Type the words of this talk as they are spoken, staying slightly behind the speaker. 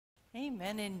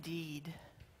Amen indeed.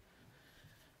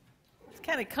 It's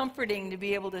kind of comforting to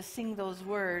be able to sing those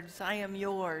words, I am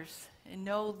yours, and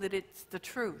know that it's the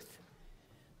truth,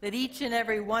 that each and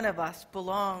every one of us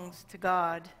belongs to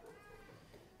God.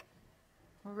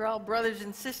 We're all brothers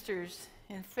and sisters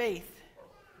in faith.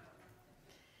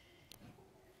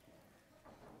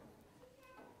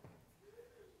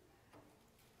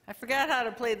 I forgot how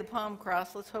to play the palm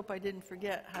cross. Let's hope I didn't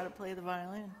forget how to play the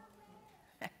violin.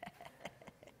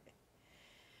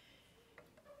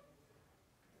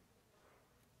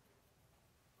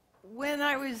 When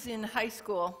I was in high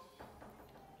school,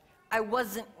 I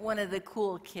wasn't one of the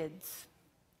cool kids.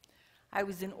 I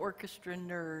was an orchestra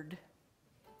nerd.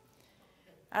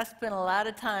 I spent a lot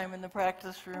of time in the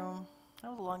practice room. That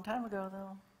was a long time ago,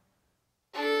 though.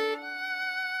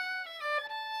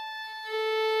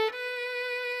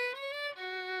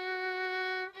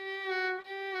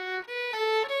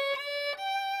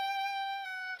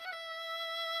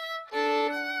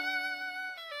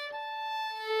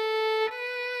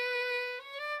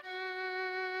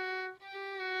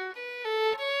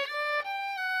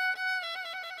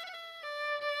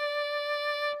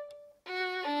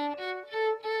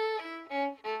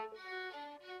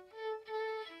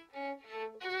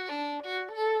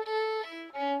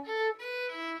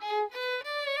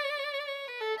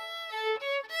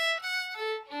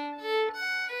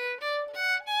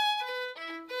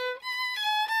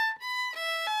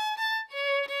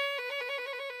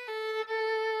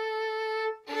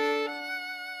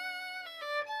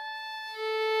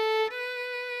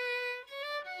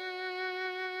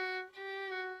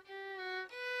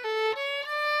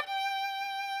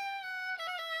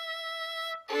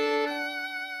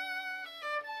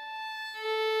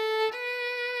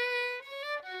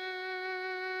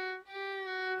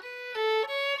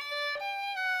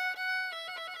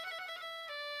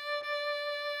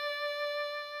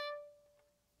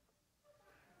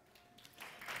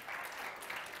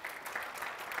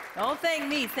 Don't thank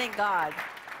me, thank God.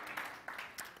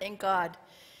 Thank God.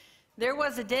 There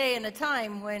was a day and a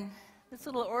time when this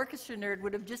little orchestra nerd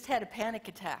would have just had a panic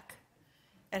attack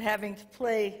at having to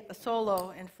play a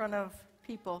solo in front of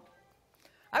people.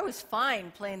 I was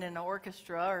fine playing in an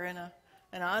orchestra or in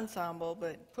an ensemble,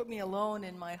 but put me alone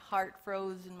and my heart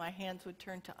froze and my hands would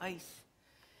turn to ice.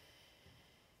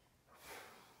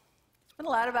 Spent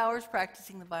a lot of hours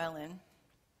practicing the violin.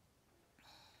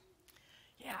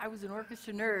 Yeah, I was an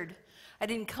orchestra nerd. I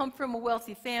didn't come from a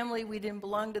wealthy family. We didn't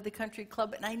belong to the country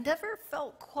club, and I never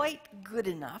felt quite good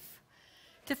enough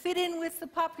to fit in with the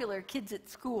popular kids at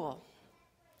school.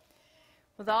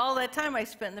 With all that time I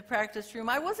spent in the practice room,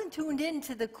 I wasn't tuned in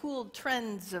to the cool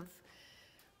trends of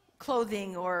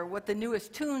clothing or what the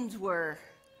newest tunes were.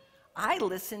 I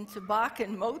listened to Bach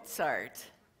and Mozart.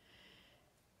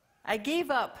 I gave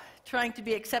up trying to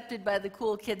be accepted by the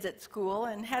cool kids at school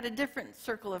and had a different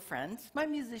circle of friends, my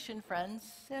musician friends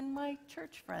and my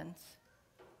church friends.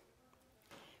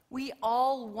 We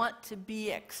all want to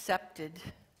be accepted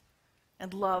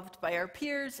and loved by our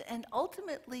peers and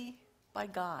ultimately by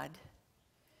God.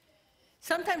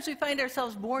 Sometimes we find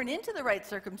ourselves born into the right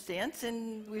circumstance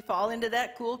and we fall into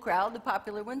that cool crowd, the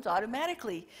popular ones,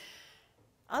 automatically.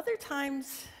 Other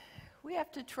times we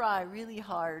have to try really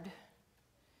hard.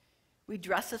 We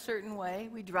dress a certain way,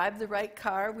 we drive the right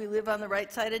car, we live on the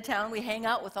right side of town, we hang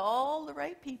out with all the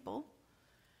right people.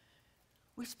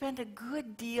 We spend a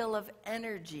good deal of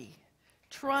energy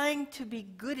trying to be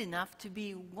good enough to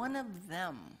be one of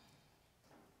them.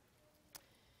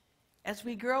 As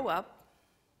we grow up,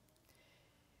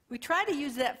 we try to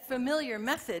use that familiar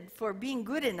method for being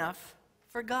good enough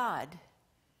for God.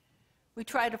 We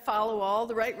try to follow all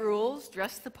the right rules,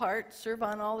 dress the part, serve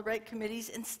on all the right committees,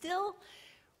 and still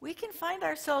we can find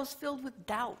ourselves filled with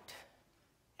doubt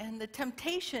and the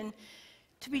temptation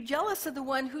to be jealous of the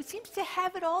one who seems to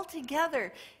have it all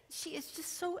together. She is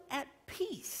just so at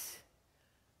peace.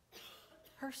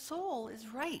 Her soul is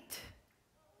right.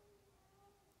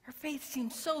 Her faith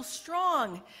seems so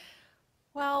strong.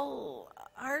 Well,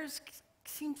 ours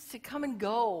seems to come and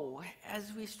go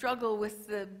as we struggle with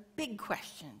the big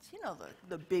questions. You know,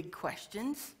 the big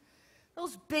questions.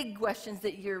 Those big questions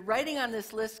that you're writing on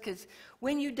this list because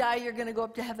when you die, you're going to go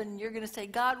up to heaven and you're going to say,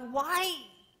 God, why?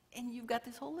 And you've got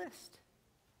this whole list.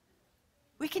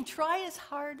 We can try as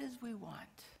hard as we want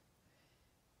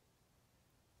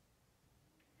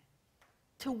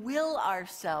to will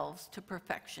ourselves to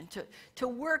perfection, to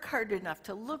work hard enough,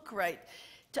 to look right,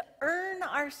 to earn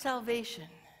our salvation.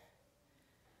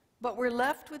 But we're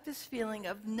left with this feeling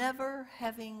of never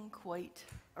having quite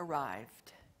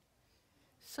arrived.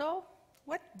 So,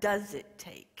 what does it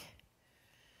take?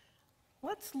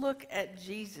 Let's look at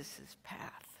Jesus'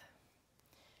 path.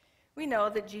 We know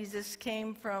that Jesus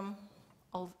came from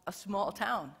a small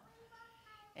town,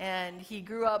 and he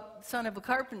grew up son of a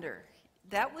carpenter.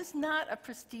 That was not a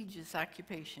prestigious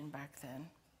occupation back then,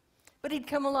 but he'd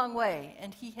come a long way,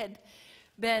 and he had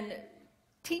been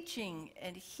teaching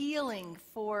and healing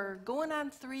for going on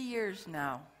 3 years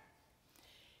now.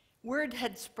 Word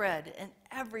had spread, and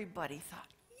everybody thought,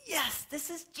 yes, this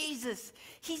is Jesus.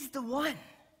 He's the one.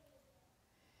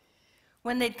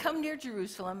 When they'd come near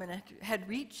Jerusalem and had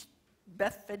reached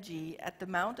Bethphage at the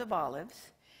Mount of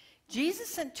Olives, Jesus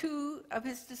sent 2 of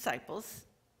his disciples,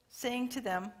 saying to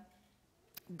them,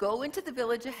 "Go into the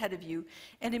village ahead of you,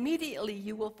 and immediately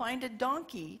you will find a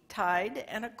donkey tied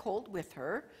and a colt with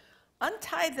her.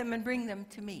 Untie them and bring them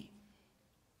to me.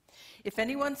 If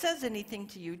anyone says anything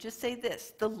to you, just say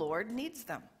this: 'The Lord needs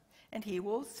them,' and he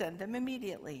will send them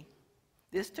immediately."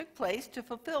 This took place to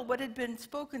fulfill what had been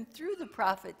spoken through the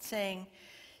prophet, saying,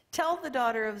 "Tell the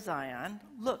daughter of Zion,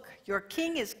 look, your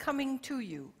king is coming to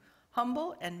you,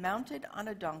 humble and mounted on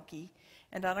a donkey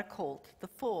and on a colt, the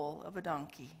foal of a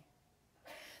donkey."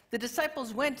 The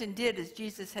disciples went and did as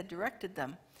Jesus had directed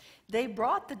them. They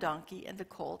brought the donkey and the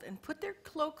colt and put their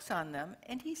cloaks on them,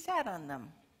 and he sat on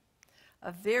them.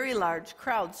 A very large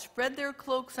crowd spread their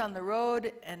cloaks on the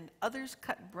road, and others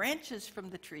cut branches from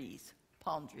the trees,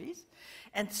 palm trees,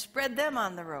 and spread them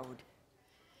on the road.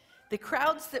 The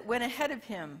crowds that went ahead of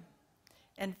him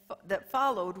and that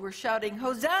followed were shouting,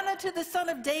 "Hosanna to the Son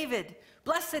of David!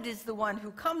 Blessed is the one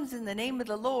who comes in the name of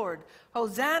the Lord!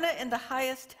 Hosanna in the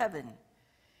highest heaven!"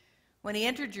 When he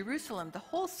entered Jerusalem, the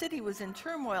whole city was in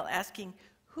turmoil, asking,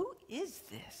 "Who is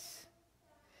this?"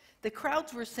 The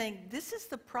crowds were saying, "This is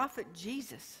the prophet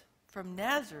Jesus from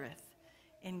Nazareth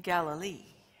in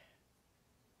Galilee."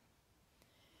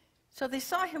 So they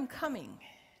saw him coming.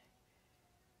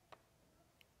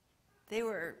 They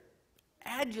were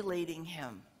adulating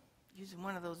him, using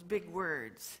one of those big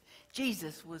words.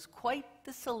 Jesus was quite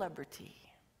the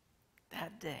celebrity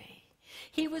that day.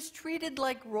 He was treated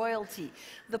like royalty.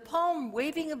 The palm,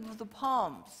 waving of the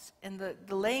palms and the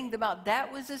laying them out, that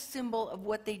was a symbol of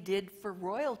what they did for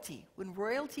royalty. When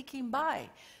royalty came by,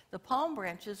 the palm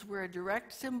branches were a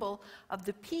direct symbol of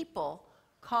the people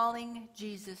calling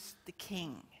Jesus the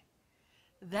king.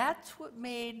 That's what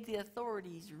made the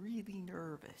authorities really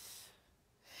nervous.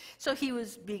 So he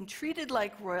was being treated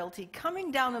like royalty,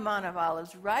 coming down the Mount of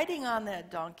Olives, riding on that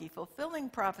donkey, fulfilling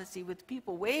prophecy with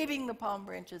people waving the palm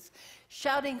branches,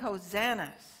 shouting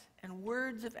hosannas and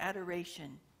words of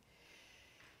adoration.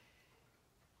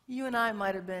 You and I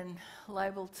might have been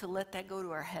liable to let that go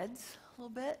to our heads a little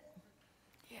bit.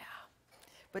 Yeah.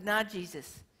 But not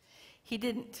Jesus. He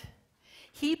didn't.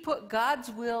 He put God's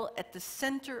will at the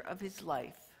center of his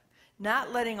life,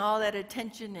 not letting all that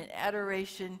attention and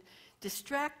adoration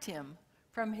distract him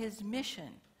from his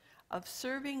mission of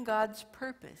serving God's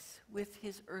purpose with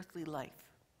his earthly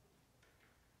life.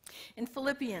 In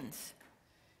Philippians,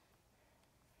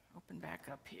 open back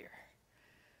up here.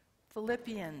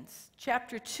 Philippians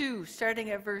chapter 2, starting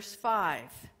at verse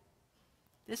 5.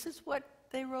 This is what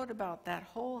they wrote about that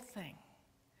whole thing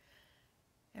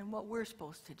and what we're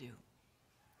supposed to do.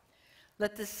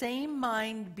 "Let the same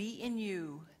mind be in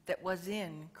you that was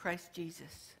in Christ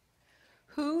Jesus,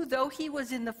 who, though he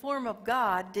was in the form of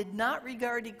God, did not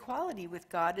regard equality with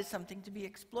God as something to be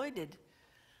exploited,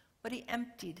 but he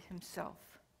emptied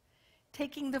himself,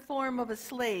 taking the form of a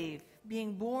slave,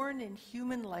 being born in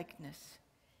human likeness.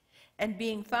 And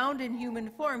being found in human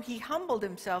form, he humbled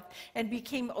himself and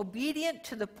became obedient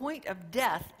to the point of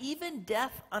death, even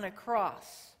death on a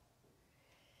cross.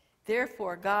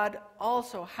 Therefore, God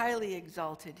also highly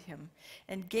exalted him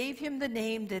and gave him the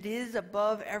name that is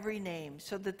above every name,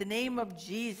 so that the name of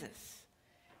Jesus,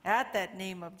 at that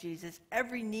name of Jesus,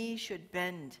 every knee should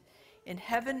bend in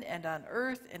heaven and on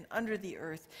earth and under the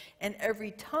earth, and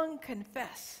every tongue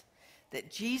confess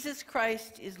that Jesus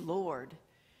Christ is Lord,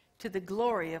 to the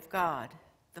glory of God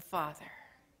the Father."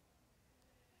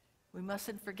 We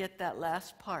mustn't forget that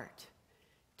last part,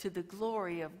 to the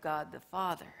glory of God the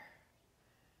Father.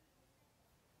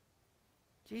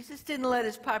 Jesus didn't let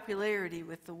his popularity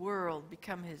with the world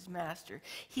become his master.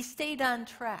 He stayed on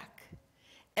track,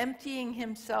 emptying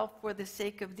himself for the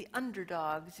sake of the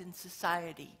underdogs in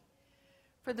society,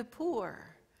 for the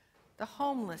poor, the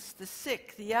homeless, the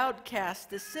sick, the outcast,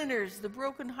 the sinners, the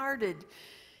brokenhearted.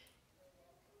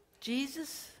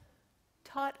 Jesus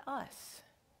taught us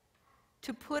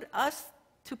to put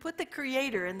the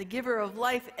Creator and the giver of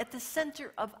life at the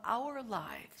center of our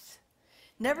lives,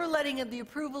 never letting the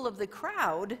approval of the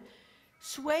crowd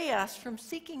sway us from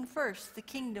seeking first the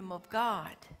kingdom of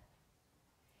God.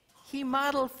 He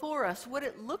modeled for us what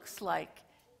it looks like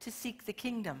to seek the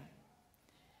kingdom.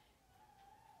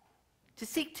 to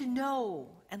seek to know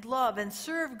and love and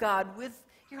serve God with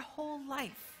your whole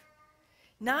life,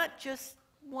 not just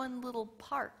one little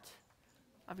part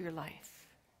of your life.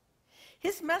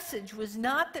 His message was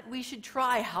not that we should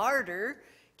try harder,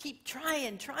 keep trying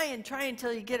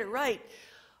until you get it right,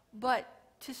 but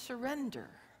to surrender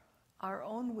our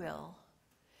own will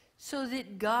so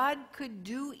that God could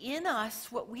do in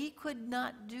us what we could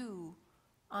not do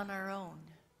on our own.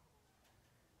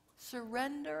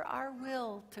 Surrender our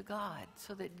will to God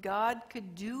so that God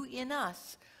could do in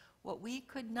us what we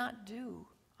could not do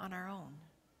on our own.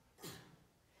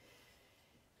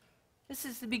 This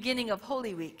is the beginning of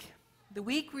Holy Week, the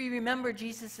week we remember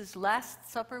Jesus' Last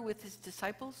Supper with his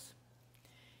disciples,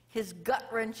 his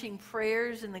gut-wrenching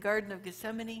prayers in the Garden of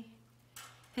Gethsemane,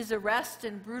 his arrest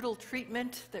and brutal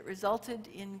treatment that resulted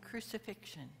in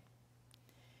crucifixion.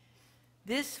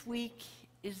 This week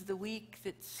is the week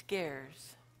that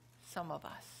scares some of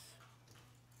us.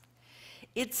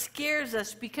 It scares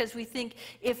us because we think,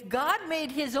 if God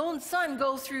made his own son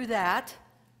go through that,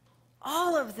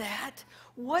 all of that,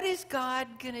 what is God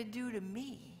going to do to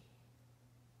me?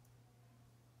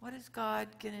 What is God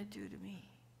going to do to me?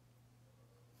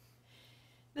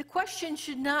 The question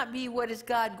should not be, what is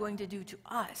God going to do to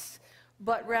us?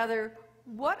 But rather,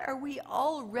 what are we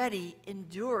already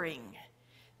enduring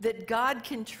that God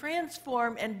can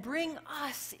transform and bring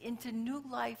us into new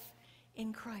life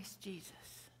in Christ Jesus?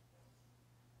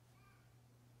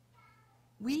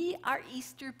 We are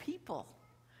Easter people.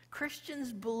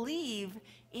 Christians believe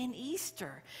in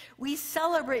Easter. We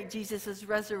celebrate Jesus'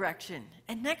 resurrection.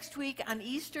 And next week on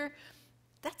Easter,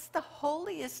 that's the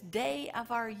holiest day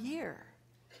of our year.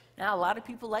 Now, a lot of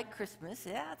people like Christmas.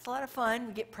 Yeah, it's a lot of fun.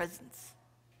 We get presents.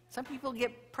 Some people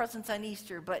get presents on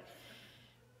Easter, but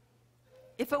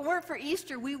if it weren't for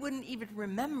Easter, we wouldn't even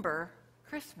remember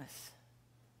Christmas.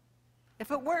 If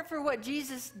it weren't for what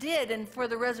Jesus did and for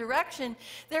the resurrection,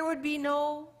 there would be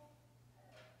no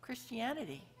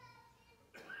Christianity.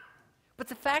 But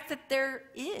the fact that there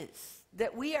is,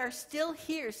 that we are still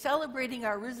here celebrating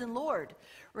our risen Lord,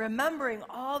 remembering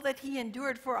all that he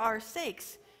endured for our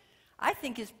sakes, I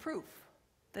think is proof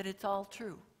that it's all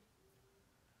true.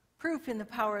 Proof in the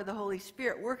power of the Holy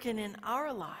Spirit working in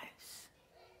our lives.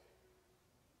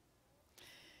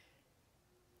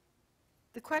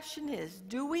 The question is,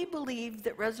 do we believe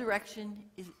that resurrection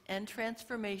and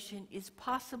transformation is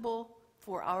possible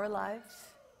for our lives?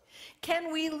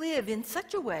 Can we live in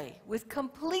such a way, with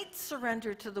complete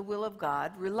surrender to the will of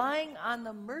God, relying on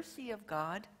the mercy of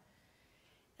God,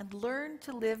 and learn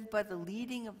to live by the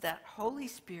leading of that Holy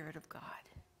Spirit of God?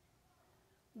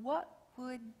 What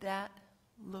would that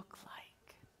look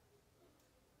like?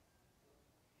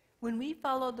 When we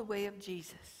follow the way of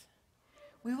Jesus,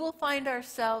 we will find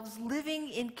ourselves living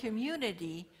in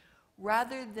community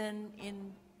rather than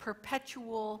in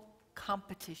perpetual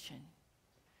competition.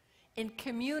 In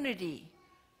community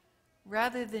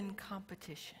rather than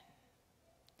competition.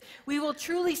 We will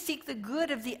truly seek the good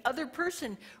of the other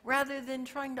person rather than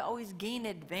trying to always gain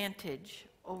advantage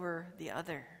over the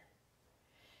other.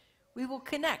 We will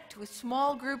connect with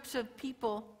small groups of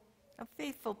people, of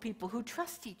faithful people who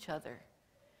trust each other,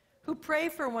 who pray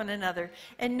for one another,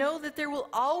 and know that there will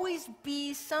always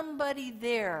be somebody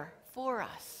there for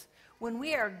us when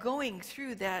we are going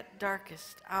through that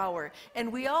darkest hour.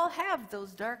 And we all have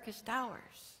those darkest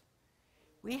hours.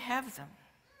 We have them.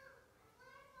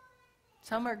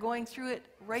 Some are going through it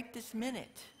right this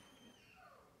minute.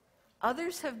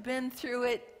 Others have been through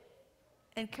it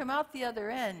and come out the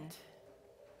other end.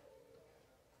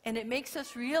 And it makes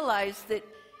us realize that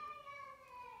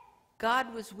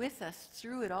God was with us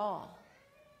through it all.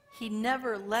 He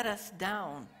never let us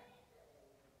down.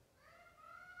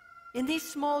 In these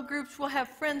small groups, we'll have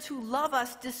friends who love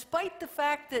us despite the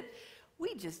fact that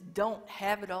we just don't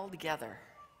have it all together.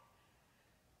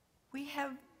 We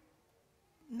have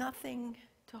nothing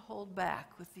to hold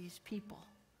back with these people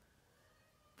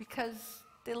because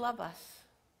they love us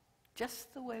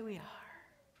just the way we are.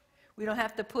 We don't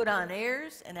have to put on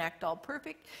airs and act all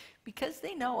perfect because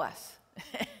they know us.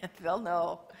 They'll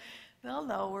know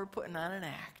we're putting on an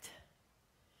act.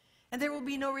 And there will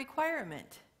be no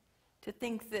requirement to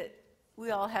think that we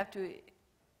all have to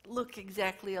look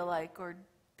exactly alike or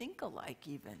think alike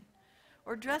even,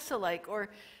 or dress alike, or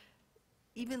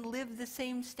even live the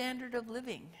same standard of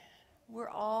living. We're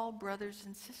all brothers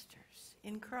and sisters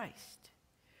in Christ.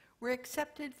 We're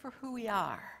accepted for who we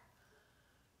are,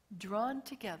 drawn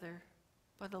together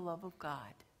by the love of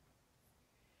God.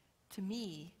 To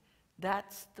me,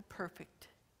 that's the perfect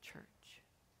church.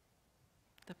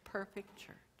 The perfect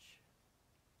church.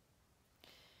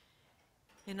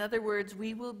 In other words,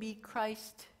 we will be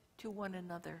Christ to one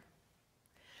another.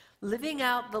 living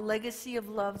out the legacy of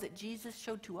love that Jesus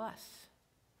showed to us.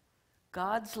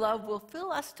 God's love will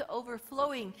fill us to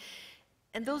overflowing,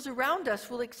 and those around us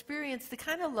will experience the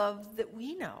kind of love that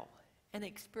we know and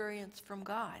experience from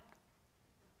God.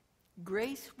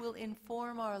 Grace will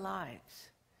inform our lives.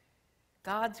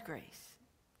 God's grace.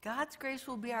 God's grace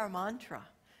will be our mantra,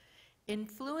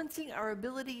 influencing our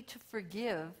ability to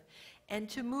forgive and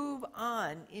to move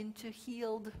on into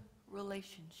healed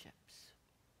relationships.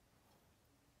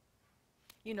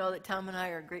 You know that Tom and I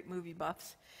are great movie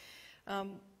buffs.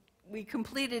 We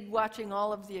completed watching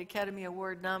all of the Academy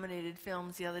Award nominated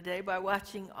films the other day by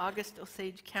watching August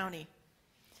Osage County.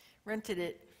 Rented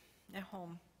it at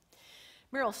home.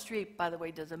 Meryl Streep, by the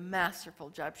way, does a masterful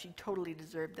job. She totally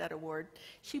deserved that award.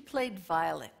 She played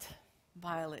Violet,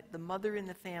 the mother in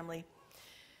the family.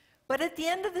 But at the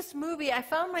end of this movie, I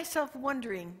found myself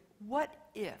wondering, what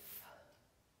if?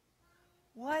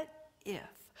 What if?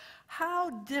 How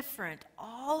different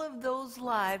all of those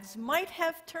lives might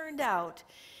have turned out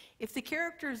if the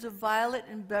characters of Violet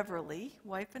and Beverly,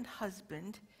 wife and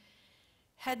husband,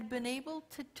 had been able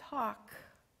to talk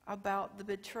about the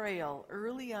betrayal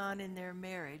early on in their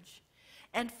marriage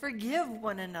and forgive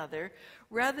one another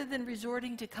rather than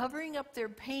resorting to covering up their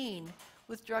pain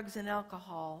with drugs and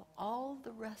alcohol all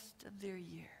the rest of their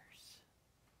years.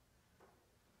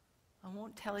 I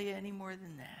won't tell you any more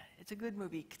than that. It's a good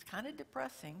movie. It's kind of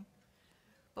depressing.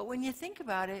 But when you think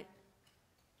about it,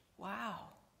 wow,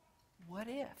 what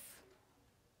if?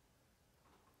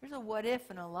 There's a what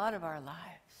if in a lot of our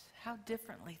lives. How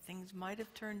differently things might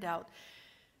have turned out.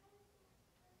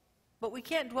 But we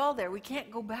can't dwell there. We can't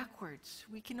go backwards.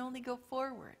 We can only go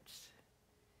forwards.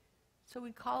 So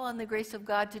we call on the grace of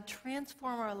God to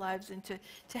transform our lives and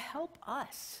to help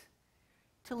us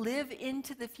to live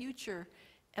into the future,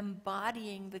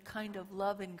 embodying the kind of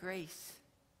love and grace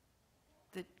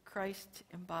that Christ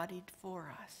embodied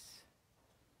for us.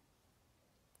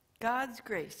 God's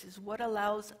grace is what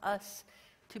allows us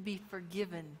to be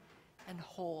forgiven and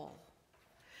whole.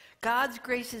 God's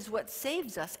grace is what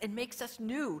saves us and makes us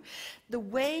new. The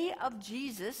way of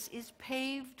Jesus is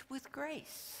paved with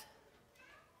grace.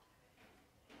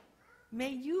 May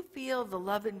you feel the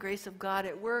love and grace of God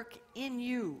at work in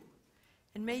you,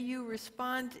 and may you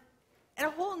respond at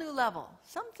a whole new level,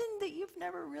 something that you've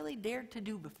never really dared to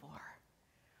do before,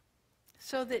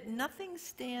 so that nothing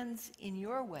stands in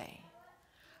your way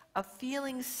of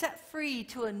feeling set free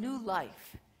to a new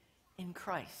life in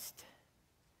Christ.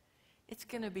 It's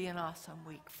going to be an awesome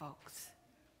week, folks.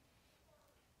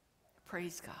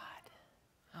 Praise God.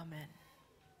 Amen.